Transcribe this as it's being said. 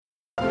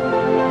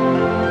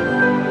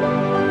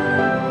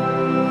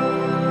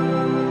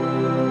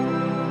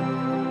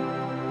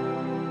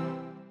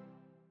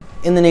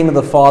In the name of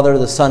the Father,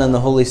 the Son, and the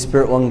Holy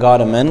Spirit, one God,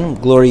 amen.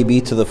 Glory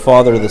be to the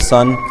Father, the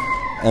Son,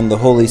 and the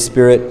Holy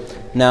Spirit,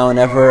 now and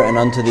ever, and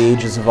unto the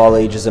ages of all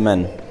ages,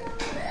 amen.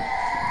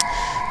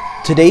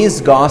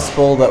 Today's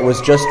gospel that was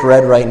just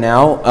read right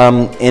now,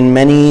 in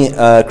many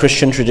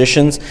Christian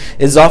traditions,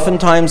 is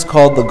oftentimes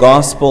called the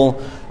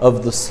gospel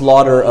of the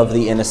slaughter of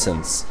the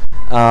innocents.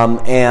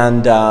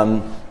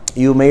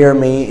 You may or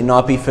may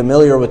not be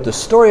familiar with the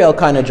story. I'll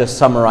kind of just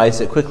summarize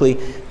it quickly,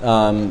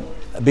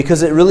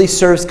 because it really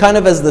serves kind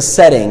of as the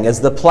setting,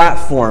 as the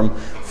platform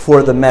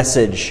for the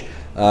message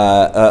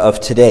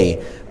of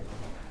today.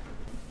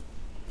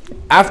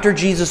 After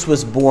Jesus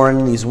was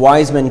born, these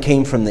wise men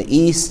came from the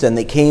east, and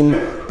they came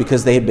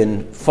because they had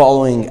been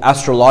following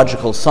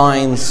astrological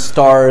signs,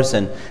 stars,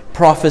 and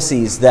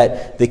prophecies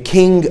that the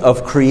king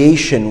of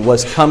creation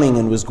was coming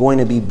and was going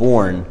to be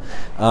born.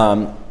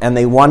 And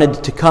they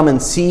wanted to come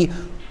and see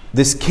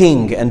this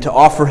king and to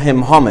offer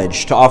him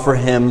homage, to offer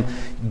him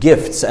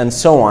gifts and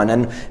so on.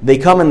 And they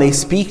come and they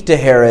speak to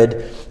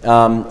Herod,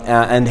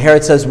 and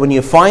Herod says, when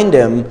you find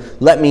him,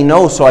 let me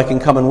know so I can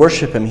come and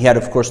worship him. He had,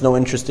 of course, no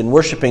interest in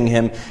worshiping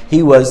him.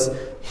 He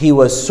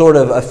was sort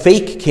of a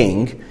fake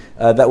king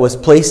that was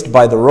placed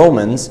by the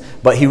Romans,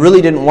 but he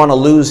really didn't want to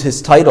lose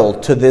his title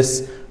to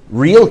this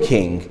real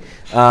king,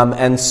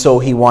 and so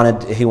he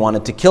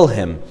wanted to kill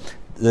him,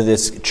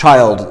 this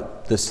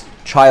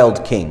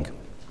child king.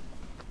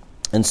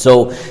 And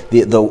so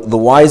the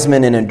wise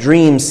men in a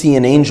dream see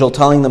an angel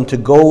telling them to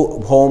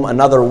go home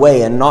another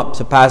way and not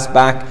to pass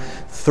back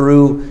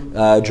through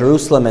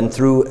Jerusalem and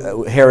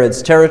through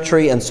Herod's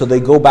territory, and so they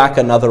go back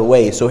another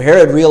way. So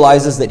Herod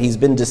realizes that he's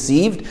been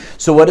deceived.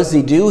 So what does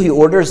he do? He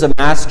orders a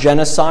mass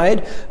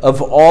genocide of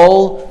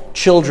all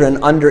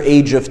children under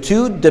age of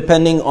 2,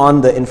 depending on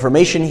the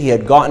information he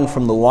had gotten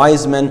from the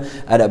wise men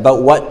at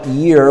about what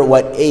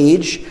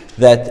age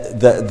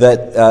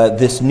that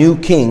this new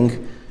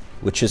king,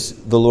 which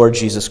is the Lord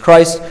Jesus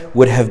Christ,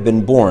 would have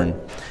been born.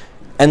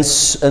 And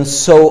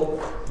so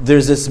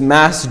there's this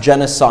mass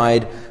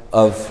genocide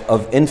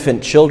of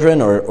infant children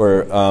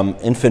or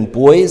infant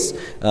boys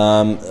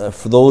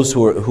for those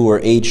who are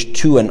aged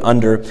 2 and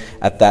under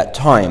at that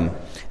time.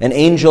 An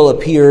angel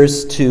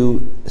appears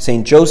to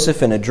St.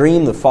 Joseph in a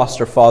dream, the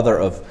foster father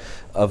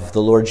of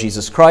the Lord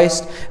Jesus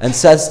Christ, and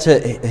says to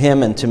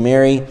him and to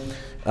Mary,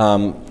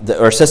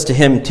 says to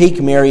him,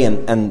 take Mary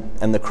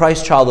and the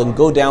Christ child and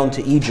go down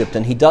to Egypt.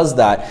 And he does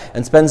that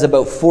and spends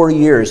about 4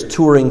 years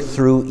touring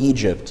through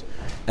Egypt,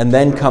 and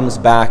then comes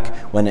back.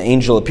 When an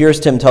angel appears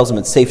to him, tells him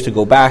it's safe to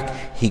go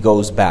back, he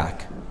goes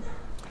back.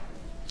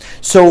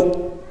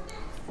 So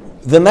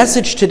the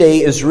message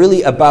today is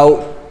really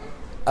about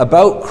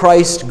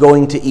Christ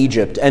going to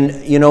Egypt.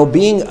 And,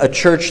 being a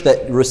church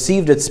that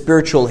received its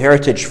spiritual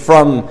heritage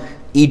from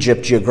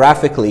Egypt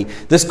geographically,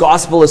 this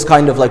gospel is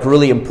kind of like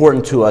really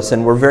important to us,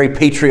 and we're very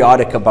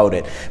patriotic about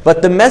it.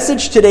 But the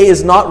message today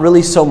is not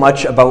really so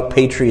much about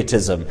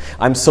patriotism.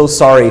 I'm so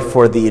sorry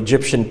for the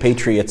Egyptian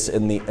patriots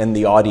in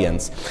the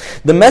audience.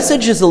 The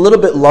message is a little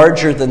bit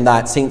larger than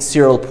that, St.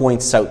 Cyril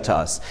points out to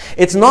us.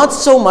 It's not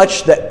so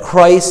much that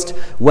Christ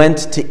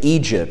went to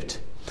Egypt.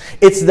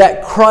 It's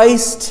that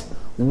Christ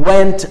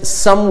went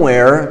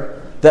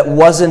somewhere that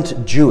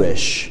wasn't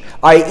Jewish,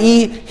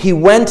 i.e., he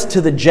went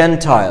to the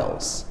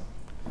Gentiles.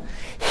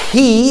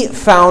 He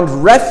found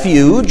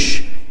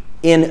refuge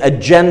in a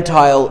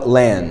Gentile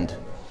land.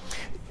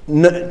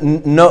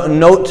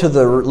 Note to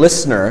the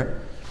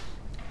listener,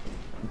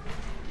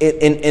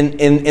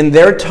 in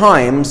their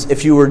times,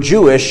 if you were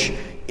Jewish,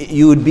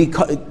 you would be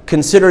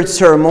considered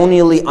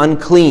ceremonially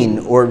unclean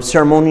or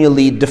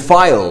ceremonially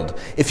defiled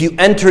if you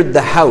entered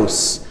the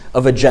house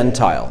of a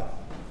Gentile,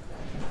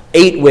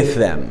 ate with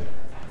them.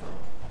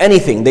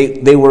 Anything.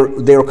 They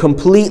were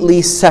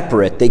completely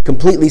separate. They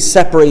completely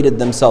separated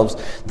themselves.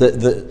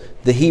 The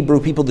Hebrew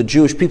people, the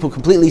Jewish people,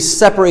 completely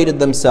separated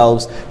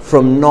themselves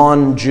from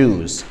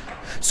non-Jews.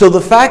 So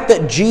the fact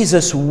that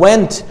Jesus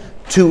went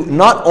to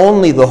not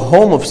only the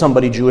home of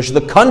somebody Jewish, the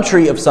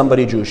country of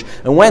somebody Jewish,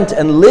 and went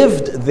and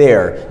lived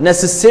there,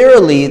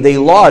 necessarily they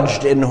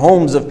lodged in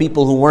homes of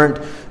people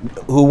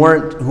who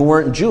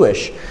weren't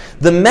Jewish.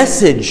 The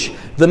message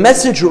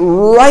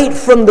right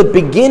from the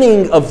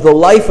beginning of the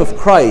life of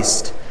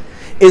Christ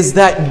is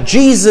that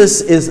Jesus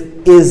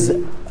is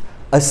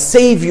a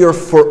Savior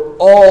for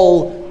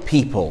all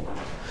people.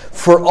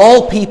 For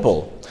all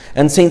people.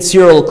 And St.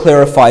 Cyril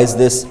clarifies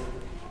this,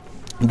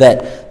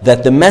 that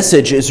the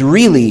message is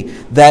really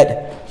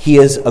that he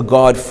is a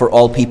God for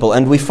all people.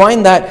 And we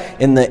find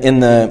that in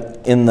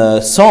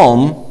the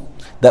psalm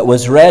that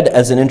was read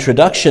as an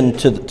introduction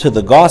to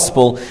the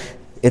gospel.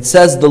 It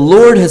says, the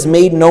Lord has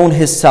made known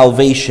his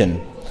salvation,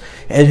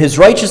 and his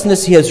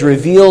righteousness he has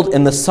revealed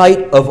in the sight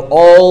of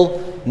all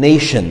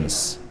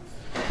nations.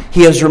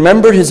 He has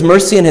remembered his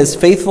mercy and his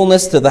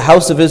faithfulness to the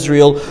house of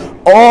Israel.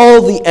 All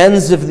the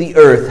ends of the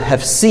earth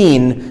have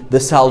seen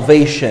the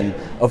salvation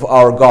of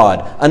our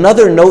God.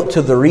 Another note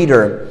to the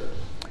reader,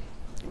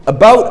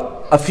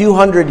 about a few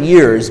hundred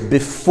years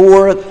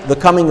before the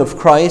coming of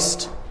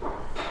Christ,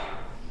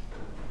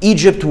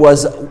 Egypt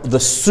was the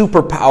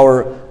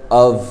superpower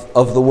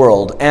of the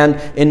world.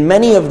 And in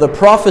many of the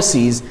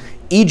prophecies,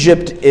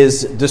 Egypt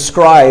is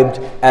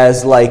described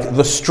as like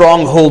the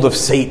stronghold of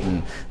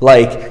Satan.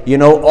 Like,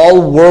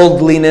 all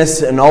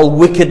worldliness and all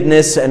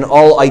wickedness and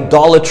all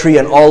idolatry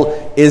and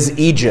all is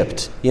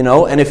Egypt,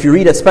 And if you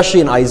read, especially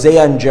in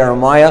Isaiah and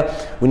Jeremiah,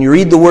 when you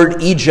read the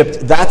word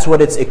Egypt, that's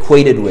what it's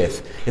equated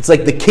with. It's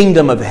like the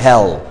kingdom of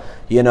hell,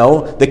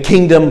 the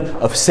kingdom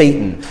of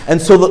Satan. And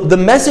so the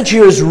message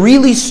here is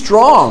really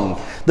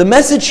strong. The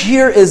message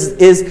here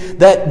is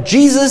that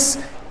Jesus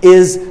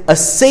is a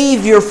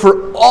savior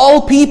for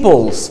all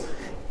peoples,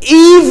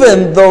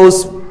 even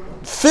those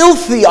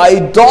filthy,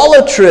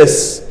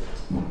 idolatrous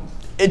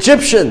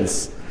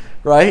Egyptians,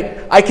 right?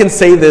 I can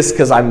say this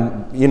because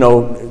I'm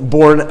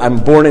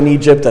born in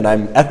Egypt, and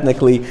I'm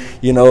ethnically,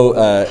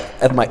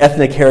 my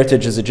ethnic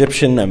heritage is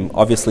Egyptian. I'm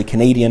obviously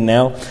Canadian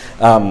now,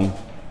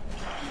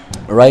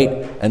 right?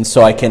 And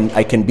so I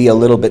can be a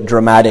little bit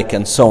dramatic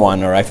and so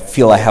on, or I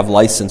feel I have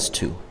license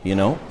to,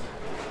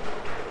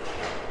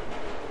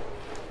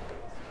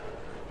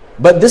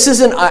 But this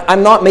isn't.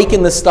 I'm not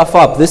making this stuff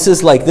up. This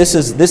is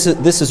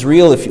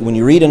real. When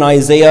you read in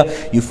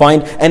Isaiah, you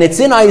find, and it's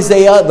in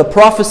Isaiah, the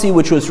prophecy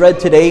which was read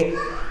today,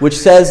 which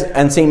says,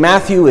 and St.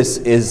 Matthew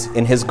is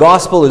in his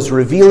gospel is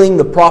revealing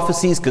the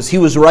prophecies because he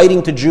was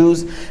writing to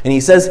Jews, and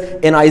he says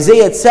in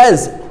Isaiah, it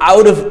says,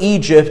 "Out of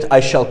Egypt I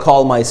shall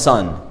call my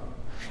son."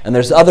 And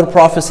there's other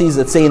prophecies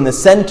that say in the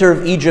center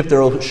of Egypt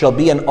there shall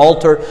be an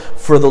altar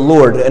for the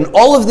Lord. And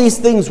all of these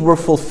things were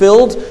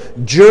fulfilled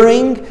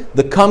during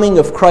the coming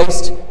of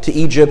Christ to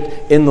Egypt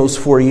in those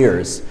 4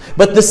 years.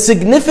 But the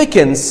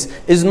significance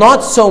is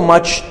not so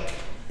much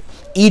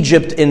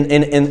Egypt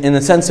in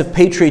the sense of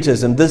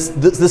patriotism.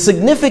 The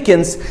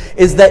significance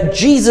is that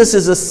Jesus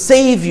is a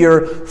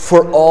savior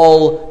for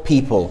all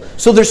people.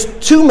 So there's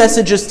two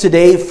messages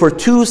today for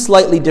two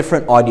slightly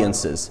different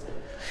audiences.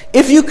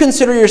 If you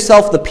consider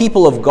yourself the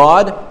people of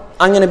God,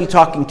 I'm going to be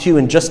talking to you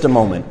in just a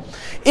moment.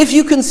 If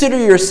you consider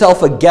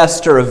yourself a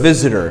guest or a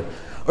visitor,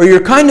 or you're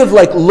kind of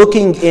like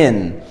looking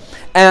in,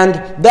 and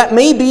that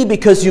may be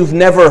because you've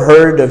never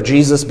heard of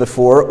Jesus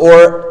before,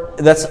 or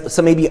that's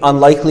maybe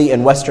unlikely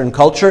in Western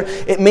culture.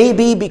 It may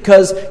be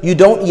because you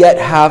don't yet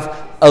have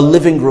a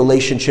living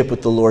relationship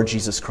with the Lord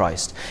Jesus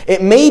Christ.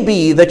 It may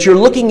be that you're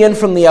looking in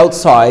from the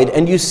outside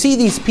and you see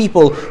these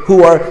people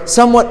who are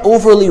somewhat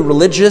overly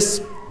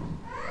religious,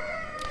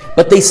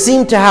 but they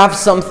seem to have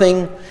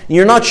something.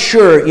 You're not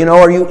sure,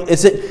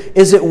 is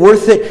it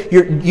worth it?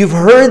 You've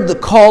heard the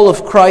call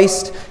of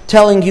Christ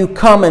telling you,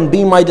 come and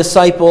be my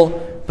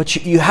disciple, but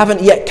you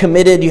haven't yet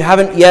committed. You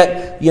haven't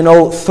yet,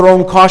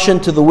 thrown caution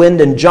to the wind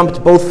and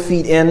jumped both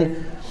feet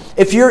in.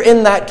 If you're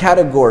in that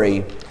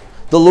category,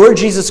 the Lord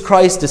Jesus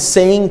Christ is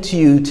saying to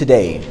you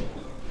today,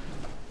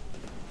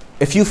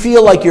 if you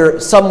feel like you're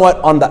somewhat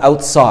on the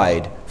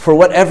outside, for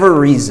whatever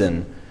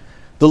reason,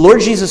 the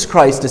Lord Jesus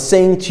Christ is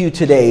saying to you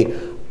today,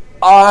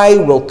 I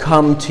will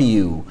come to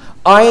you.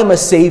 I am a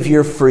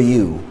savior for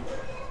you.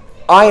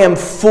 I am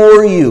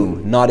for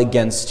you, not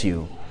against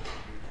you.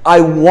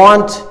 I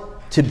want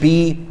to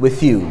be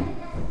with you.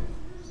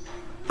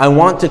 I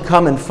want to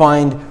come and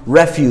find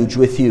refuge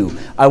with you.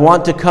 I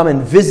want to come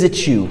and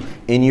visit you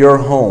in your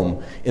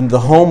home, in the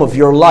home of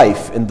your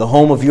life, in the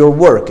home of your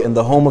work, in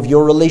the home of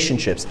your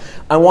relationships.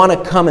 I want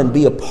to come and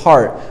be a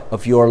part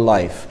of your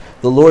life.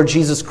 The Lord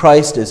Jesus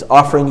Christ is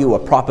offering you a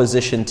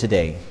proposition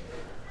today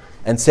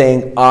and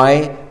saying,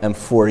 I am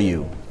for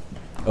you.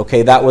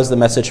 Okay, that was the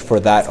message for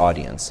that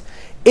audience.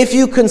 If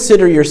you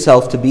consider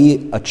yourself to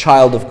be a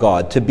child of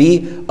God, to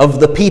be of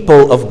the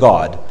people of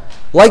God,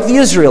 like the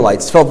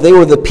Israelites felt they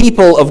were the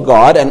people of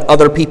God and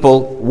other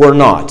people were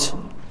not.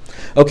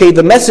 Okay,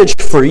 the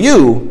message for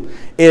you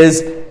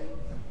is,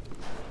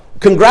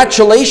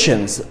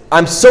 congratulations,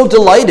 I'm so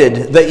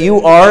delighted that you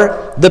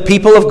are the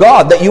people of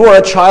God, that you are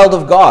a child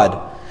of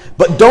God.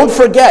 But don't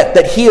forget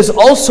that He is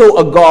also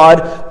a God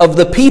of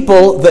the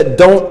people that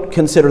don't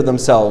consider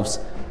themselves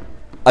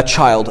a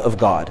child of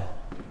God.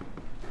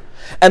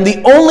 And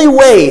the only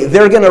way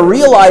they're going to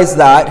realize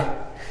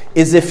that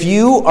is if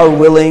you are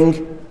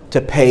willing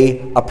to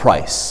pay a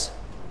price.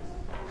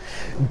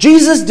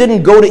 Jesus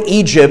didn't go to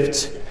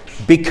Egypt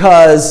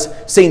because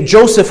St.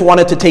 Joseph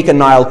wanted to take a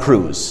Nile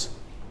cruise.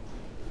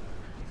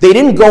 They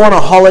didn't go on a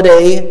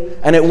holiday,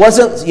 and it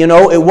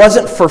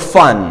wasn't for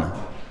fun.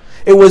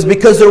 It was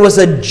because there was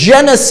a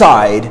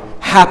genocide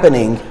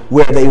happening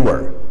where they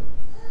were.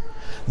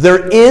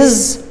 There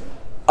is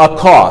a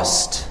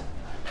cost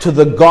to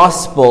the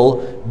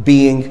gospel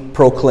being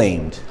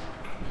proclaimed.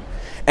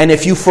 And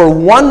if you for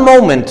one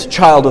moment,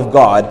 child of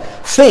God,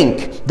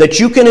 think that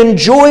you can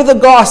enjoy the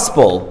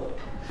gospel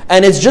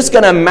and it's just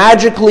going to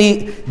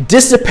magically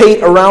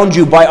dissipate around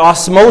you by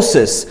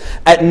osmosis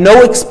at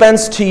no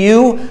expense to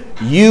you,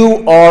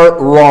 you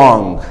are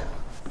wrong.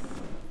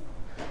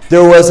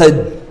 There was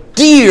a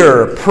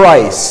dear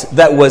price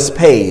that was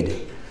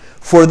paid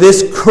for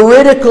this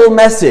critical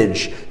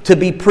message to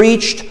be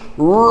preached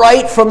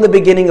right from the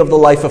beginning of the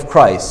life of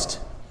Christ.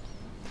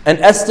 An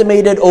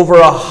estimated over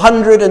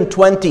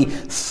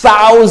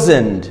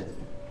 120,000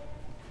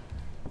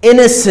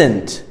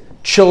 innocent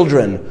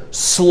children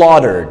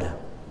slaughtered.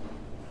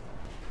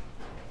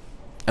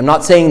 I'm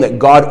not saying that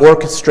God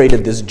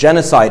orchestrated this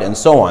genocide and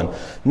so on.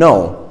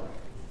 No.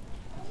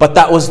 But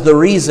that was the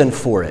reason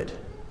for it.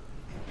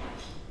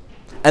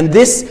 And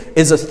this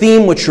is a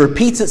theme which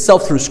repeats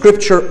itself through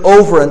Scripture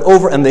over and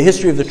over, and the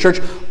history of the church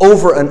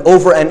over and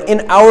over, and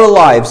in our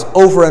lives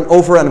over and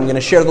over, and I'm going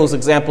to share those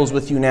examples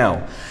with you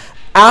now.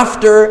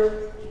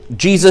 After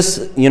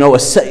Jesus,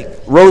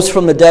 rose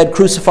from the dead,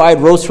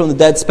 crucified, rose from the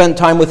dead, spent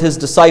time with his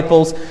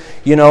disciples,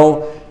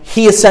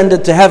 he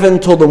ascended to heaven,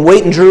 told them,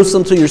 wait in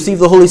Jerusalem till you receive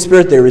the Holy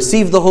Spirit. They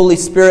received the Holy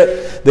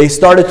Spirit. They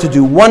started to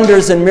do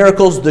wonders and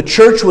miracles. The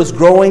church was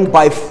growing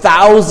by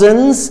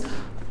thousands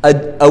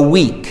a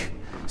week.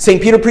 St.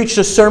 Peter preached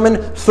a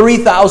sermon,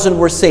 3,000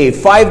 were saved.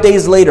 5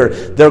 days later,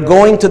 they're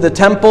going to the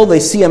temple. They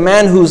see a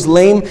man who's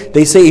lame.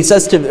 Who's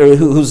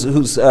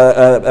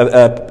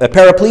a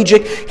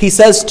paraplegic. He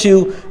says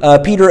to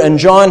Peter and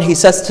John, he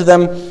says to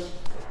them,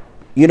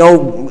 he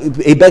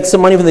begs some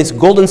money from this.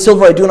 Gold and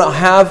silver I do not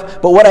have,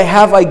 but what I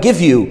have I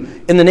give you.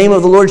 In the name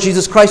of the Lord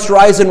Jesus Christ,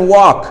 rise and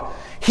walk.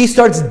 He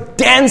starts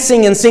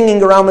dancing and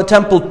singing around the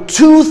temple.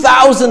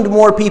 2,000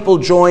 more people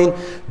join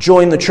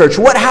the church.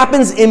 What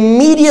happens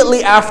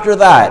immediately after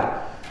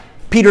that?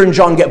 Peter and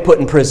John get put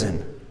in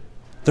prison.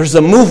 There's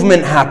a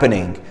movement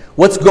happening.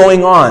 What's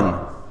going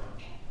on?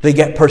 They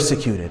get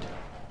persecuted.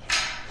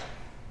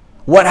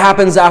 What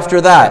happens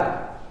after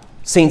that?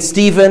 St.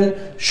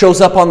 Stephen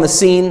shows up on the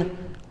scene.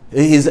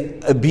 He's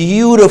a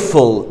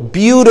beautiful,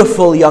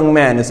 beautiful young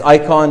man. His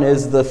icon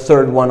is the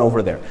third one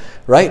over there,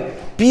 right?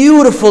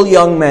 Beautiful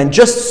young man,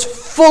 just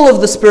full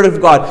of the Spirit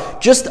of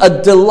God. Just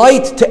a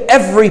delight to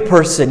every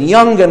person,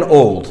 young and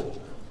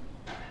old.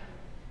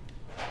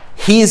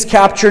 He's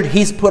captured,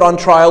 he's put on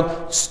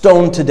trial,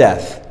 stoned to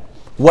death.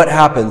 What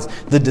happens?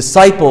 The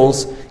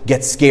disciples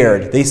get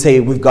scared. They say,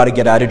 we've got to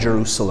get out of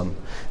Jerusalem.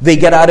 They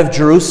get out of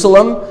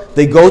Jerusalem,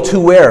 they go to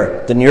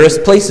where? The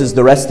nearest places,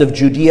 the rest of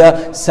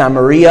Judea,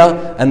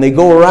 Samaria, and they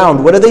go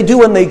around. What do they do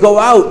when they go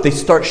out? They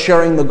start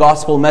sharing the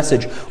gospel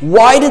message.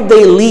 Why did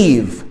they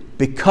leave?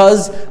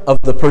 Because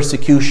of the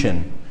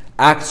persecution.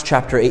 Acts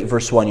chapter 8,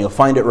 verse 1, you'll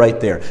find it right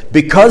there.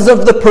 Because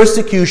of the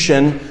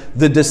persecution,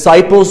 the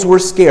disciples were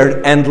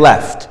scared and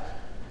left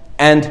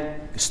and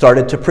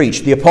started to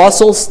preach. The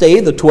apostles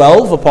stayed, the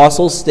 12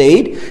 apostles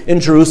stayed in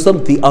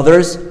Jerusalem. The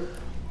others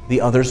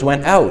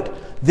went out.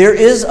 There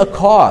is a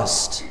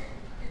cost.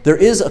 There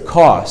is a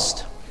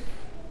cost.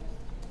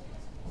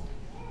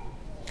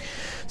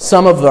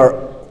 Some of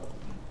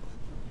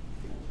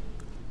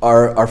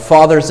our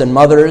fathers and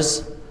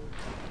mothers,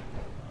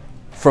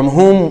 from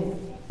whom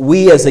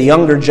we as a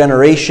younger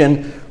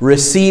generation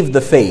received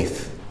the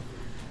faith,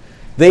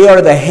 they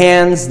are the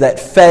hands that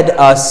fed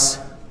us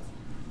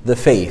the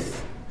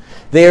faith.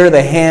 They are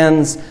the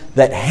hands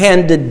that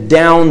handed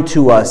down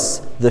to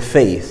us the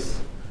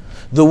faith.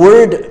 The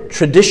word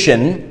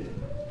tradition,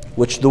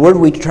 which the word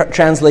we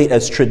translate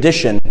as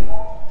tradition,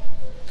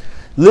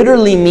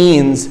 literally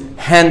means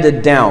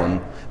handed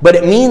down. But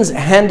it means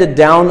handed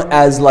down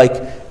as like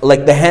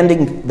the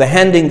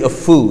handing of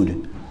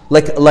food.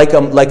 Like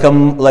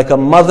a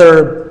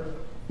mother,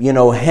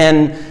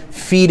 hen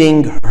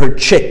feeding her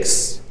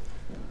chicks.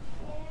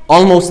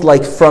 Almost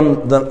like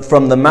from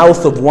the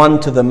mouth of one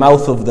to the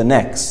mouth of the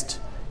next.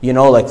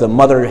 Like the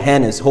mother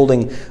hen is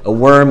holding a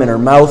worm in her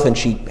mouth and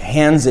she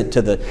hands it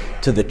to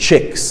the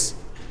chicks.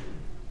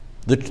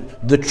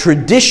 The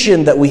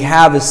tradition that we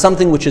have is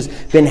something which has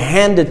been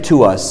handed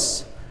to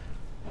us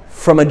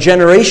from a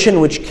generation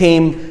which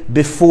came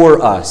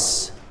before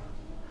us.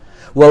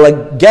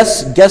 Well,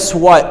 guess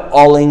what,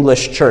 All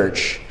English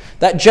Church?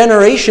 That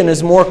generation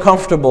is more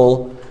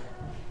comfortable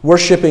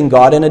worshiping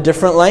God in a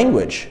different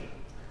language.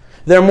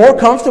 They're more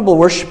comfortable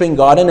worshiping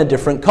God in a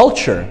different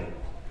culture.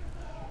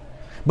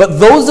 But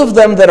those of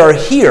them that are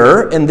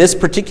here in this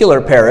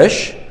particular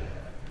parish,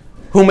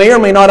 who may or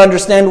may not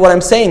understand what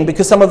I'm saying,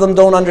 because some of them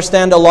don't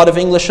understand a lot of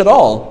English at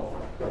all,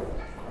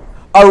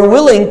 are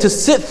willing to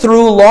sit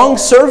through long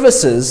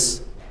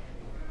services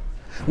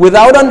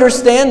without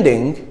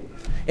understanding,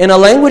 in a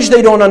language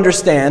they don't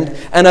understand,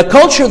 and a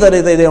culture that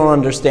they don't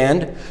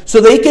understand,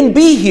 so they can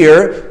be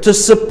here to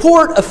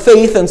support a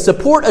faith and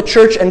support a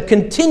church and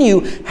continue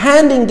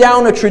handing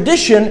down a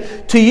tradition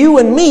to you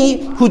and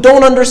me who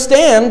don't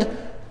understand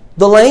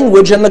the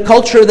language and the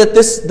culture that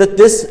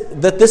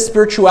this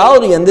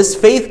spirituality and this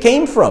faith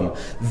came from.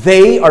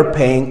 They are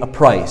paying a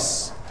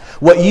price.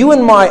 What you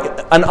and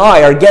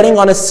I are getting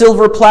on a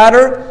silver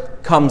platter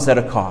comes at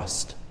a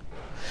cost.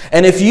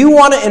 And if you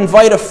want to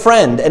invite a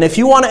friend, and if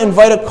you want to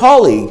invite a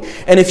colleague,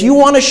 and if you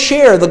want to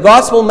share the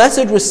gospel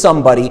message with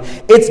somebody,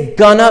 it's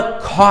gonna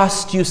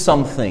cost you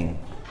something.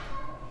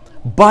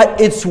 But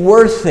it's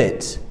worth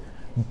it.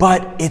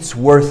 But it's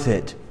worth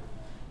it.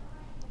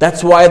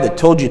 That's why I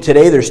told you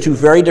today there's two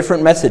very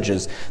different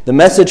messages. The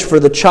message for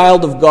the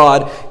child of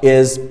God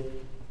is,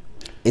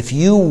 if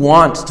you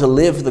want to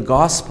live the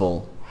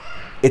gospel,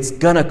 it's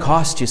going to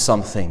cost you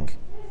something.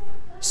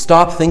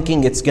 Stop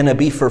thinking it's going to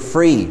be for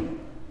free.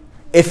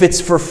 If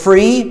it's for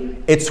free,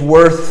 it's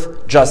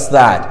worth just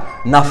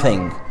that.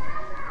 Nothing.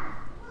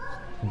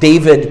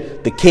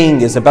 David, the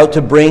king, is about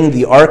to bring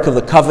the Ark of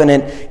the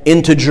Covenant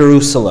into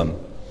Jerusalem.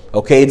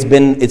 Okay, it's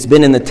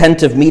been in the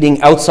tent of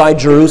meeting outside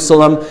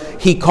Jerusalem.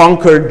 He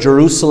conquered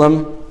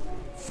Jerusalem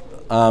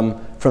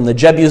from the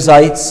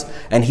Jebusites,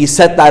 and he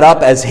set that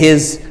up as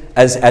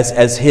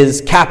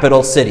his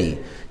capital city.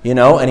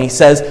 And he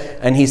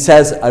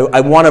says,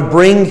 I want to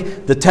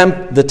bring the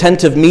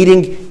tent of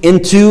meeting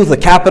into the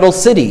capital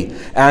city,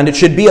 and it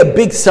should be a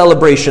big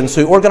celebration.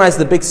 So he organized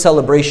the big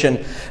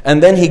celebration,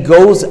 and then he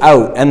goes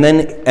out, and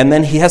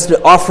then he has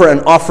to offer an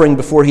offering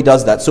before he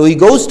does that. So he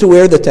goes to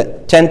where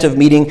the tent of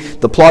meeting,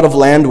 the plot of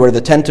land where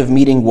the tent of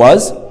meeting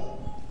was,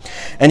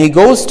 and he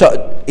goes to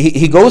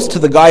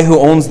the guy who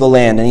owns the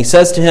land, and he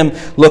says to him,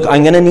 look,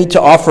 I'm going to need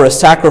to offer a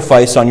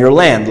sacrifice on your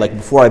land. Like,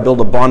 before I build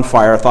a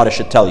bonfire, I thought I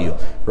should tell you,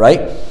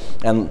 right?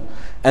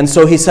 And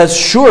so he says,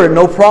 sure,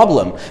 no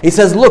problem. He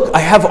says, look, I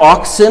have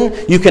oxen,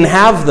 you can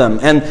have them.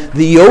 And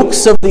the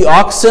yokes of the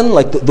oxen,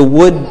 like the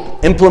wood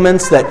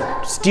implements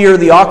that steer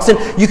the oxen,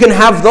 you can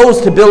have those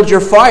to build your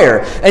fire.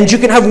 And you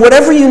can have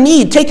whatever you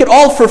need. Take it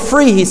all for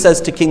free, he says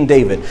to King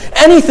David.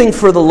 Anything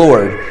for the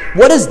Lord.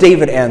 What does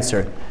David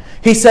answer?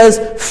 He says,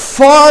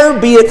 far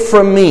be it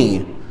from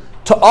me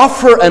to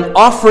offer an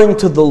offering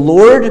to the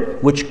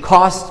Lord which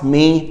cost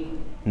me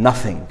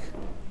nothing.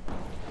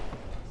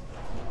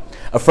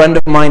 A friend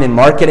of mine in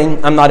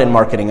marketing, I'm not in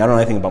marketing, I don't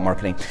know anything about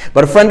marketing,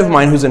 but a friend of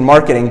mine who's in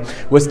marketing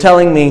was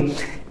telling me,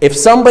 if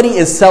somebody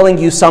is selling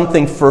you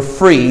something for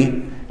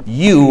free,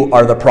 you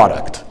are the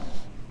product.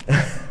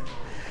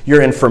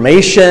 Your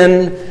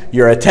information,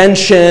 your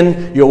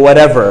attention, your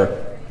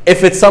whatever.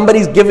 If it's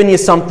somebody's giving you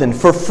something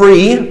for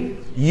free,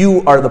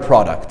 you are the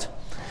product.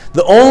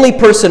 The only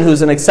person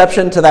who's an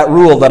exception to that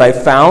rule that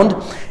I've found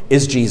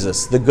is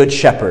Jesus, the Good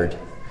Shepherd.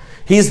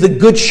 He's the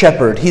Good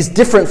Shepherd. He's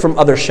different from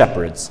other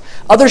shepherds.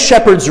 Other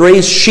shepherds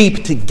raise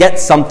sheep to get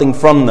something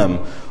from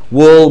them,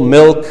 wool,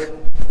 milk,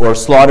 or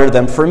slaughter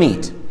them for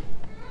meat.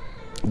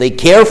 They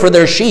care for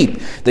their sheep.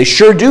 They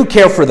sure do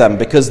care for them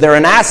because they're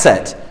an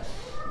asset.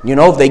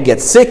 If they get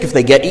sick, if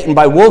they get eaten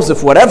by wolves,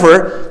 if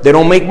whatever, they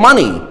don't make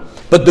money.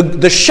 But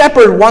the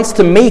shepherd wants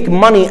to make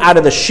money out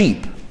of the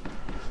sheep.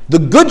 The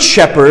Good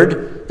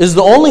Shepherd is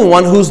the only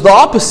one who's the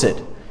opposite.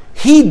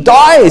 He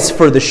dies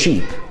for the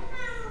sheep.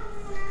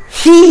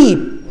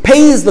 He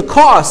pays the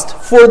cost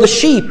for the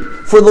sheep,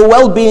 for the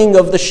well-being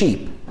of the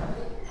sheep.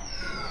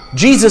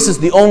 Jesus is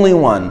the only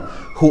one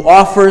who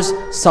offers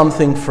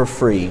something for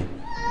free.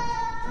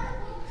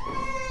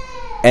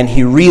 And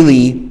he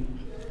really,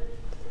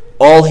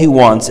 all he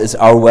wants is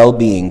our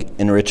well-being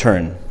in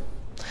return.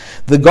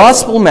 The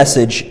gospel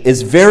message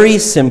is very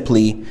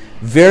simply,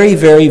 very,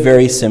 very,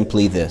 very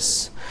simply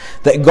this: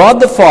 that God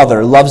the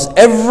Father loves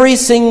every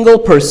single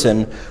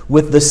person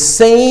with the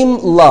same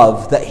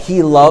love that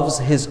he loves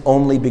his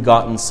only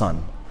begotten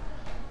Son.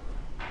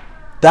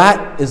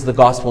 That is the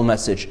gospel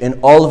message in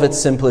all of its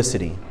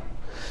simplicity.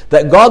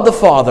 That God the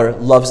Father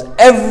loves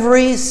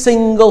every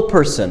single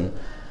person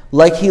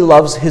like he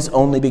loves his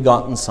only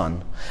begotten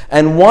Son,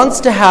 and wants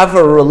to have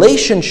a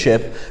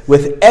relationship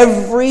with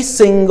every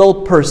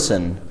single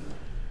person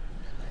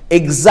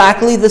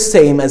exactly the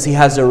same as he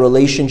has a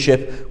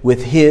relationship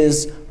with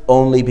his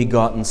only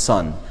begotten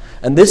Son.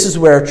 And this is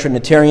where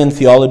Trinitarian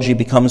theology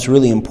becomes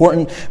really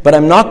important, but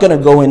I'm not going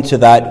to go into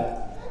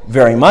that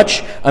very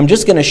much. I'm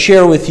just going to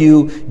share with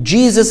you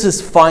Jesus'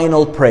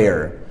 final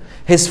prayer.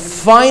 His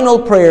final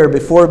prayer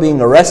before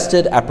being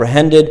arrested,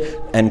 apprehended,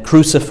 and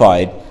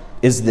crucified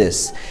is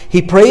this.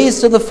 He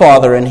prays to the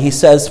Father and he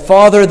says,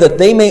 Father, that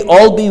they may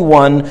all be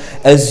one,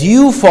 as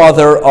you,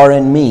 Father, are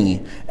in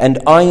me, and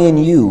I in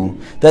you,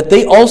 that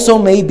they also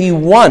may be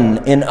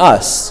one in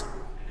us,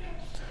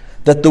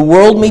 that the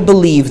world may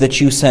believe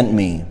that you sent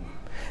me.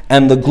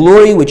 And the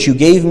glory which you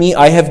gave me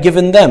I have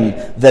given them,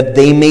 that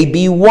they may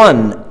be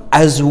one,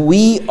 as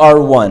we are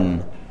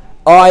one,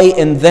 I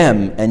in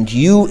them, and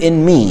you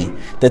in me,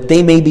 that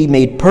they may be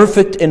made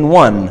perfect in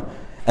one,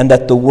 and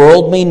that the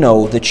world may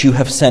know that you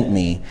have sent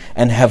me,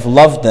 and have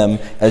loved them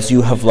as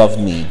you have loved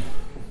me.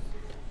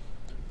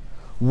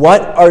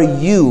 What are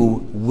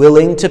you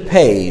willing to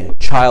pay,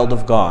 child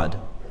of God?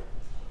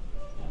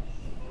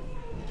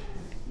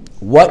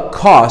 What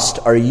cost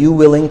are you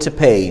willing to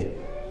pay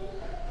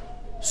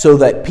so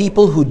that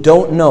people who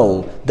don't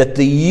know that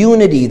the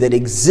unity that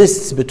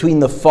exists between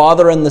the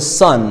Father and the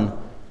Son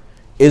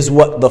is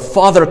what the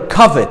Father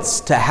covets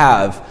to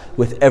have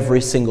with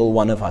every single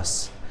one of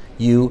us,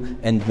 you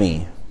and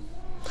me?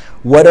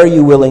 What are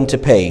you willing to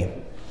pay?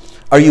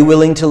 Are you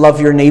willing to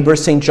love your neighbor?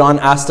 St. John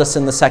asked us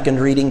in the second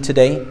reading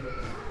today.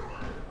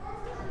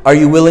 Are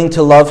you willing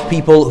to love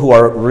people who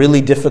are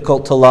really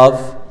difficult to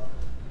love?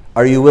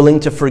 Are you willing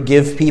to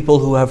forgive people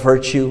who have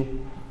hurt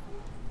you?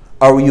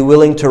 Are you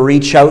willing to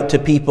reach out to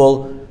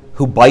people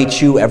who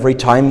bite you every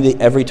time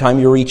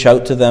you reach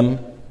out to them?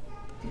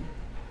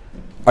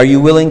 Are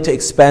you willing to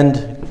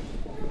expend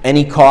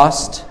any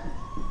cost,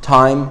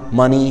 time,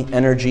 money,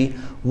 energy?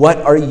 What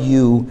are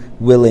you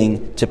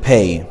willing to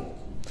pay?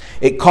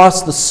 It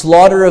cost the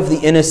slaughter of the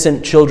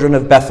innocent children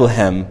of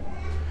Bethlehem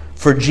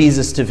for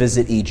Jesus to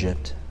visit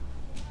Egypt.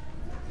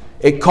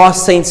 It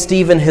cost St.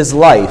 Stephen his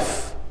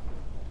life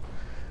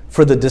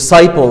for the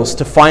disciples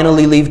to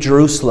finally leave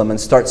Jerusalem and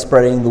start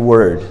spreading the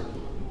word.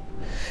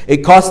 It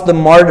cost the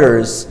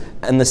martyrs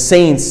and the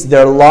saints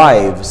their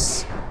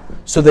lives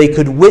so they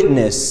could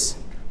witness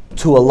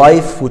to a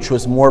life which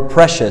was more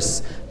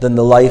precious than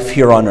the life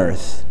here on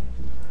earth.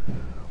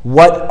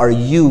 What are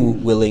you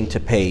willing to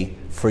pay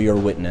for your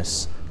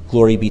witness?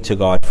 Glory be to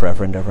God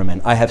forever and ever.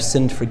 Amen. I have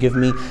sinned, forgive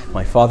me.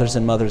 My fathers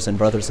and mothers and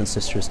brothers and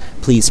sisters,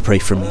 please pray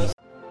for me.